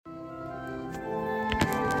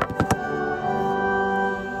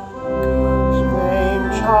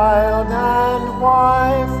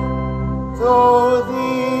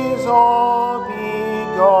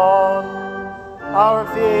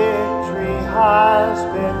has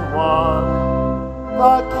been won,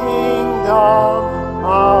 the kingdom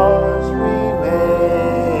ours remaineth.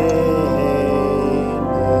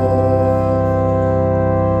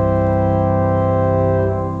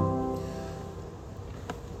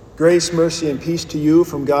 Grace, mercy, and peace to you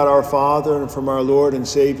from God our Father and from our Lord and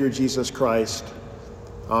Savior Jesus Christ.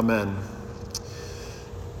 Amen.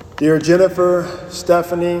 Dear Jennifer,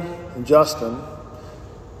 Stephanie, and Justin,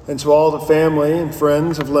 and to all the family and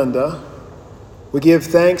friends of Linda, we give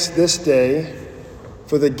thanks this day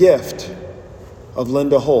for the gift of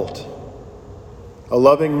Linda Holt, a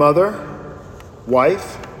loving mother,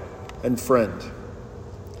 wife, and friend.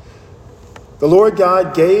 The Lord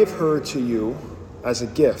God gave her to you as a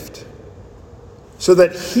gift so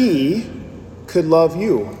that He could love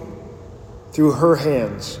you through her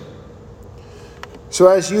hands. So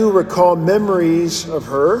as you recall memories of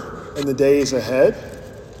her in the days ahead,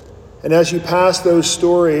 and as you pass those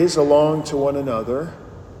stories along to one another,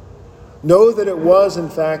 know that it was in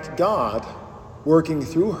fact God working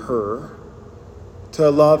through her to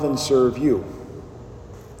love and serve you.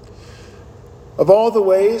 Of all the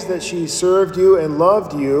ways that she served you and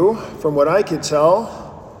loved you, from what I could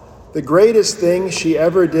tell, the greatest thing she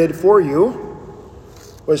ever did for you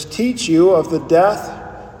was teach you of the death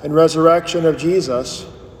and resurrection of Jesus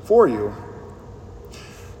for you.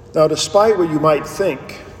 Now, despite what you might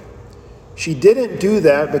think, she didn't do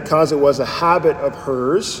that because it was a habit of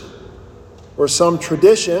hers or some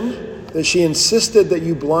tradition that she insisted that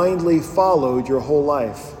you blindly followed your whole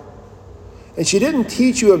life. And she didn't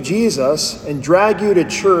teach you of Jesus and drag you to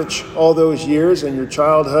church all those years in your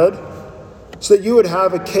childhood so that you would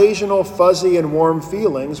have occasional fuzzy and warm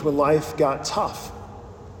feelings when life got tough.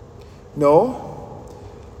 No,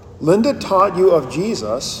 Linda taught you of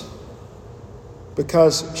Jesus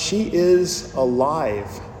because she is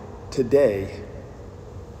alive today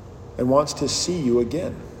and wants to see you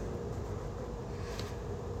again.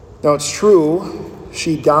 Now, it's true,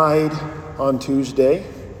 she died on Tuesday.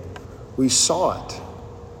 We saw it.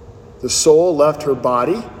 The soul left her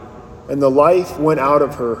body and the life went out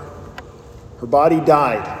of her. Her body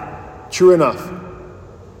died, true enough,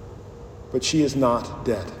 but she is not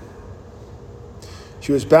dead.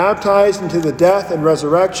 She was baptized into the death and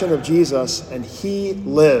resurrection of Jesus, and He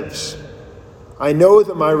lives. I know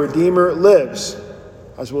that my Redeemer lives,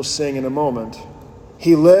 as we'll sing in a moment.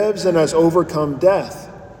 He lives and has overcome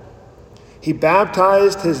death. He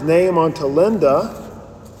baptized His name onto Linda,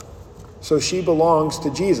 so she belongs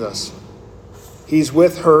to Jesus. He's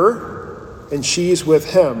with her, and she's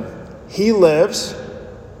with Him. He lives,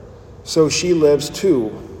 so she lives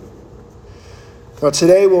too. Now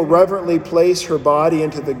today we'll reverently place her body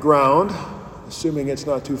into the ground, assuming it's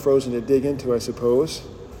not too frozen to dig into, I suppose.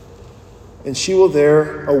 And she will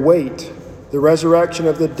there await the resurrection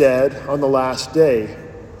of the dead on the last day,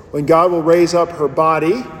 when God will raise up her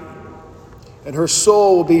body, and her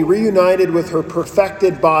soul will be reunited with her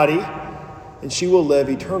perfected body, and she will live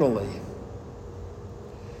eternally.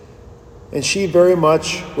 And she very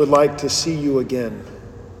much would like to see you again,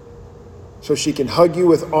 so she can hug you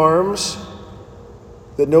with arms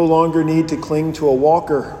that no longer need to cling to a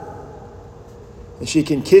walker, and she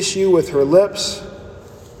can kiss you with her lips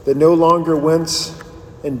that no longer wince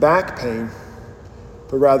in back pain,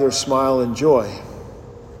 but rather smile in joy.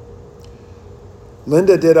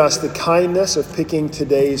 Linda did us the kindness of picking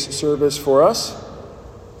today's service for us.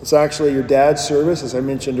 It's actually your dad's service, as I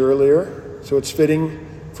mentioned earlier, so it's fitting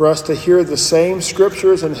for us to hear the same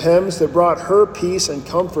scriptures and hymns that brought her peace and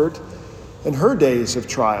comfort in her days of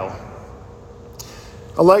trial.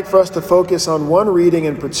 I'd like for us to focus on one reading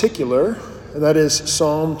in particular, and that is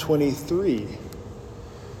Psalm 23.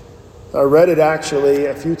 I read it actually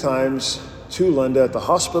a few times to Linda at the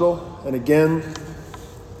hospital, and again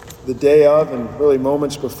the day of and really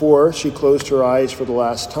moments before she closed her eyes for the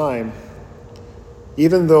last time.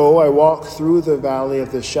 Even though I walk through the valley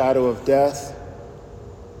of the shadow of death,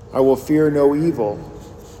 I will fear no evil,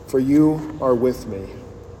 for you are with me.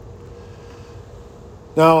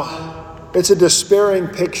 Now, it's a despairing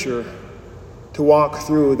picture to walk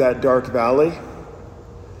through that dark valley.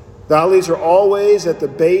 Valleys are always at the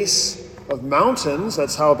base of mountains.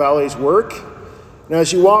 That's how valleys work. And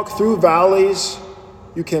as you walk through valleys,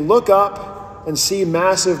 you can look up and see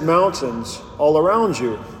massive mountains all around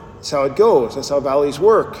you. That's how it goes. That's how valleys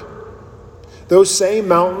work. Those same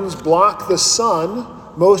mountains block the sun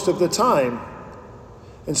most of the time,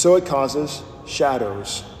 and so it causes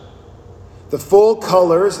shadows. The full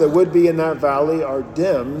colors that would be in that valley are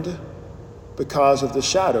dimmed because of the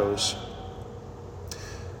shadows.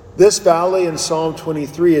 This valley in Psalm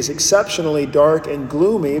 23 is exceptionally dark and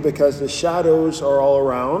gloomy because the shadows are all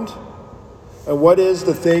around. And what is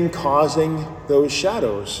the thing causing those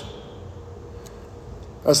shadows?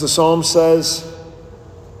 As the psalm says,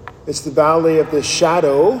 it's the valley of the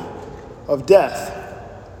shadow of death.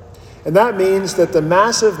 And that means that the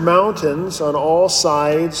massive mountains on all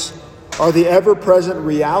sides are the ever-present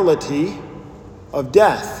reality of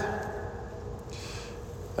death.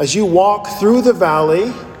 As you walk through the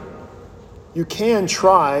valley, you can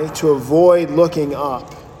try to avoid looking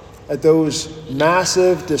up at those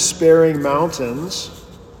massive, despairing mountains.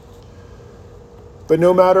 But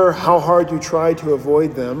no matter how hard you try to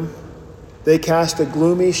avoid them, they cast a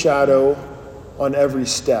gloomy shadow on every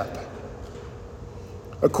step.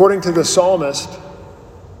 According to the psalmist,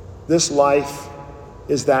 this life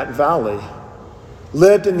is that valley,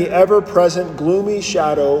 lived in the ever-present gloomy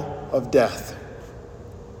shadow of death.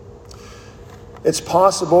 It's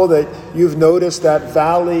possible that you've noticed that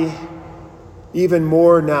valley even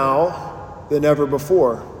more now than ever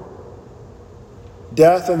before.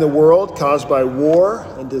 Death in the world caused by war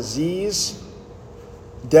and disease,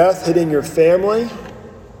 death hitting your family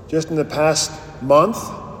just in the past month,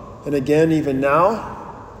 and again even now,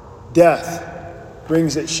 death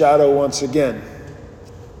brings its shadow once again.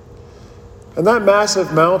 And that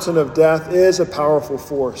massive mountain of death is a powerful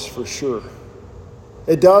force for sure.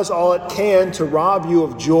 It does all it can to rob you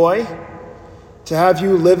of joy, to have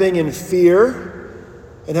you living in fear,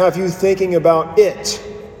 and have you thinking about it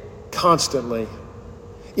constantly.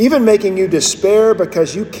 Even making you despair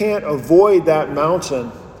because you can't avoid that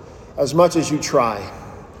mountain as much as you try.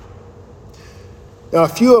 Now, a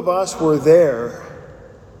few of us were there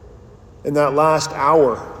in that last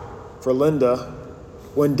hour for Linda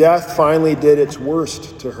when death finally did its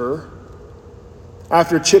worst to her.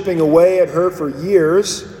 After chipping away at her for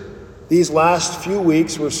years, these last few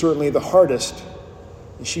weeks were certainly the hardest,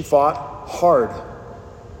 and she fought hard.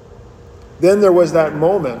 Then there was that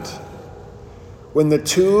moment when the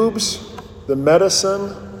tubes, the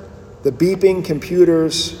medicine, the beeping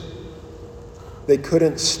computers, they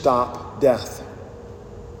couldn't stop death.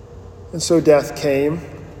 And so death came,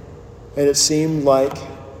 and it seemed like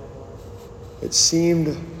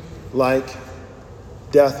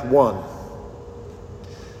death won.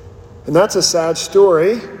 And that's a sad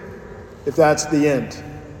story if that's the end.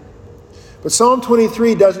 But Psalm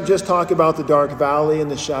 23 doesn't just talk about the dark valley and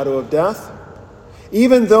the shadow of death.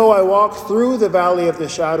 Even though I walk through the valley of the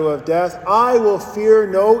shadow of death, I will fear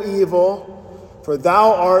no evil, for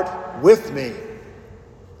thou art with me.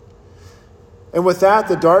 And with that,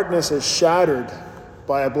 the darkness is shattered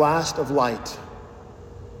by a blast of light.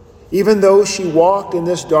 Even though she walked in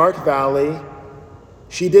this dark valley,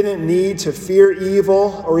 she didn't need to fear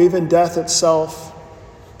evil or even death itself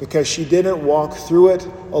because she didn't walk through it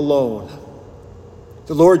alone.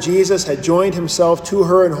 The Lord Jesus had joined himself to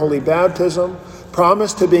her in holy baptism,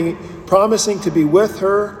 promising to be with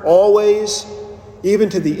her always, even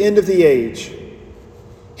to the end of the age.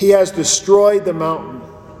 He has destroyed the mountain.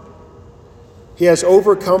 He has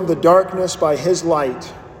overcome the darkness by his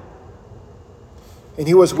light. And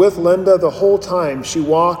he was with Linda the whole time she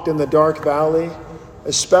walked in the dark valley,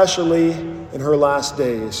 especially in her last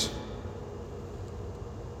days.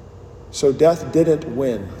 So death didn't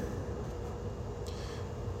win.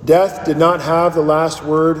 Death did not have the last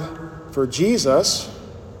word for Jesus,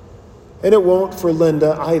 and it won't for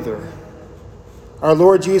Linda either. Our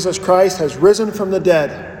Lord Jesus Christ has risen from the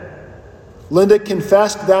dead. Linda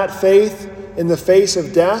confessed that faith in the face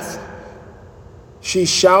of death. She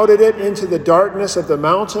shouted it into the darkness of the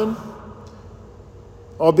mountain,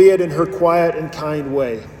 albeit in her quiet and kind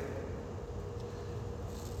way.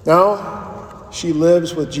 Now she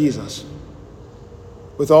lives with Jesus,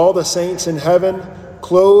 with all the saints in heaven,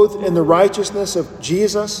 clothed in the righteousness of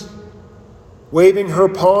Jesus, waving her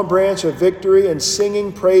palm branch of victory and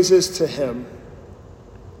singing praises to him.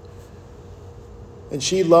 And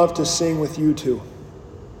she loved to sing with you too.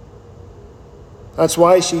 That's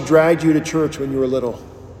why she dragged you to church when you were little,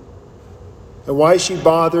 and why she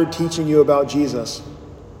bothered teaching you about Jesus.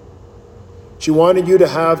 She wanted you to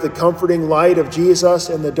have the comforting light of Jesus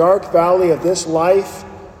in the dark valley of this life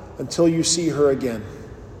until you see her again.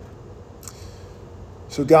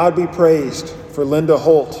 So God be praised for Linda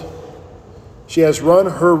Holt. She has run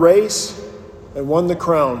her race and won the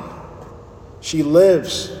crown. She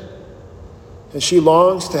lives, and she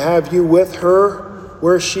longs to have you with her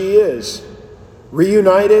where she is,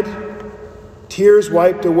 reunited, tears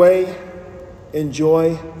wiped away, in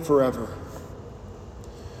joy forever.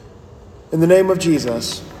 In the name of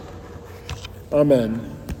Jesus,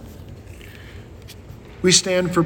 amen. We stand for